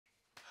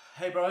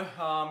Hey bro,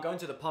 I'm going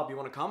to the pub. You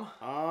want to come?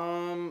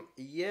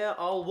 Yeah,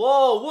 I'll...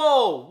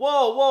 Whoa.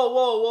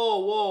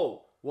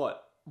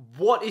 What?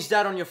 What is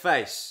that on your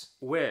face?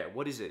 Where?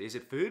 What is it? Is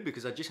it food?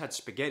 Because I just had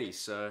spaghetti,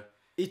 so...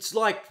 It's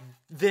like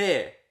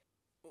there.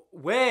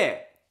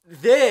 Where?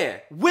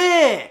 There.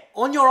 Where?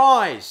 On your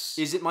eyes.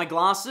 Is it my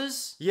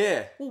glasses?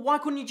 Yeah. Well, why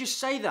couldn't you just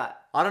say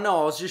that? I don't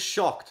know, I was just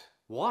shocked.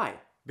 Why?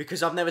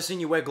 Because I've never seen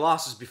you wear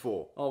glasses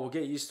before. Oh, we'll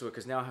get used to it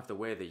because now I have to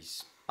wear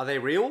these. Are they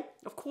real?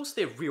 Of course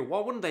they're real. Why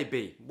wouldn't they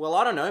be? Well,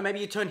 I don't know, maybe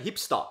you turned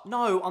hipster.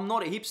 No, I'm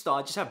not a hipster.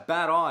 I just have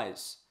bad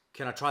eyes.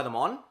 Can I try them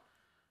on?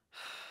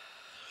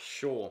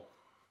 Sure.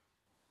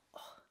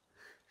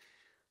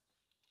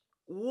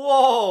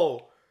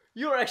 Whoa!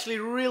 You're actually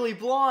really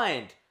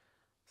blind.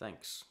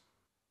 Thanks.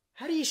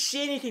 How do you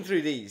see anything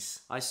through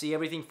these? I see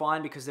everything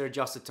fine because they're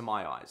adjusted to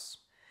my eyes.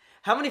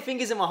 How many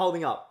fingers am I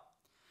holding up?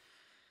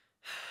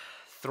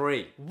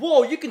 3.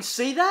 Whoa, you can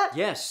see that?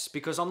 Yes,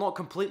 because I'm not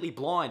completely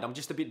blind. I'm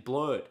just a bit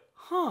blurred.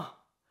 Huh.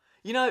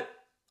 You know,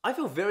 I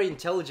feel very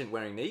intelligent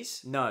wearing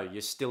these. No,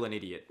 you're still an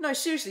idiot. No,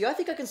 seriously, I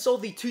think I can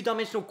solve the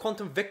two-dimensional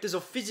quantum vectors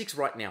of physics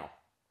right now.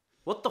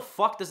 What the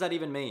fuck does that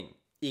even mean?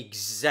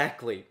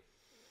 Exactly.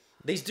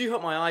 These do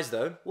hurt my eyes,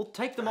 though. Well,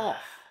 take them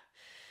off.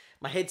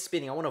 My head's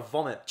spinning. I want to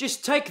vomit.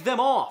 Just take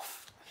them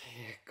off.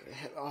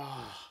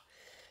 Oh,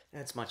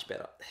 that's much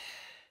better.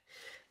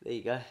 There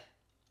you go.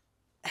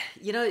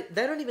 You know,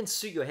 they don't even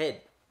suit your head.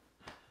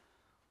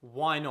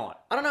 Why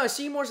not? I don't know, I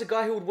see you more as a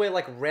guy who would wear,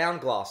 like,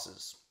 round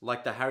glasses.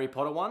 Like the Harry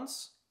Potter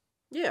ones?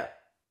 Yeah.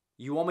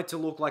 You want me to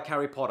look like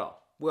Harry Potter?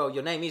 Well,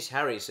 your name is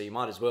Harry, so you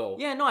might as well.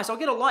 Yeah, nice. I'll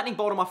get a lightning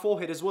bolt on my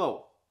forehead as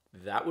well.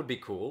 That would be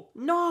cool.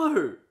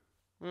 No!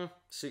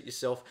 Suit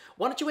yourself.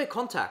 Why don't you wear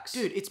contacts?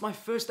 Dude, it's my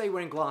first day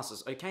wearing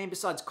glasses, okay? And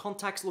besides,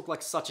 contacts look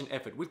like such an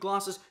effort. With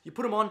glasses, you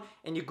put them on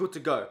and you're good to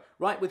go,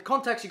 right? With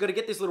contacts, you got to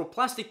get this little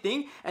plastic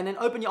thing and then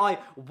open your eye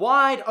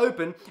wide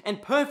open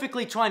and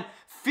perfectly try and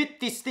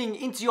fit this thing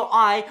into your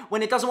eye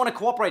when it doesn't want to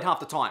cooperate half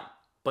the time.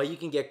 But you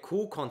can get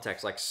cool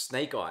contacts like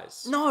snake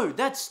eyes. No,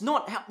 that's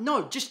not how...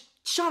 No, just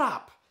shut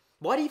up.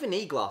 Why do you even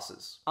need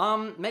glasses?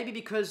 Maybe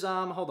because,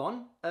 hold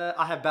on.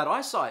 I have bad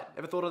eyesight.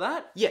 Ever thought of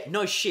that? Yeah,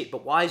 no shit,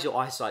 but why is your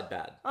eyesight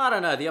bad? I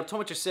don't know. The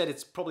optometrist said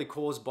it's probably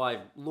caused by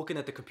looking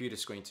at the computer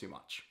screen too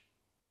much.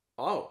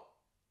 Oh.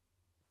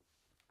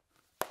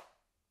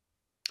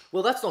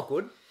 Well, that's not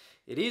good.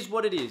 It is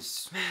what it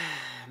is.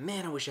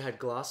 Man, I wish I had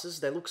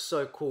glasses. They look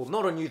so cool.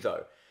 Not on you,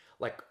 though.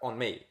 Like, on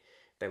me.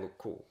 They look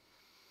cool.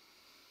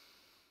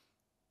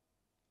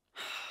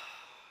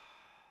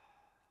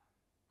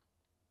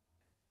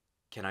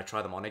 Can I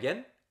try them on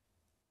again?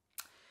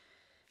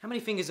 How many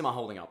fingers am I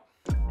holding up?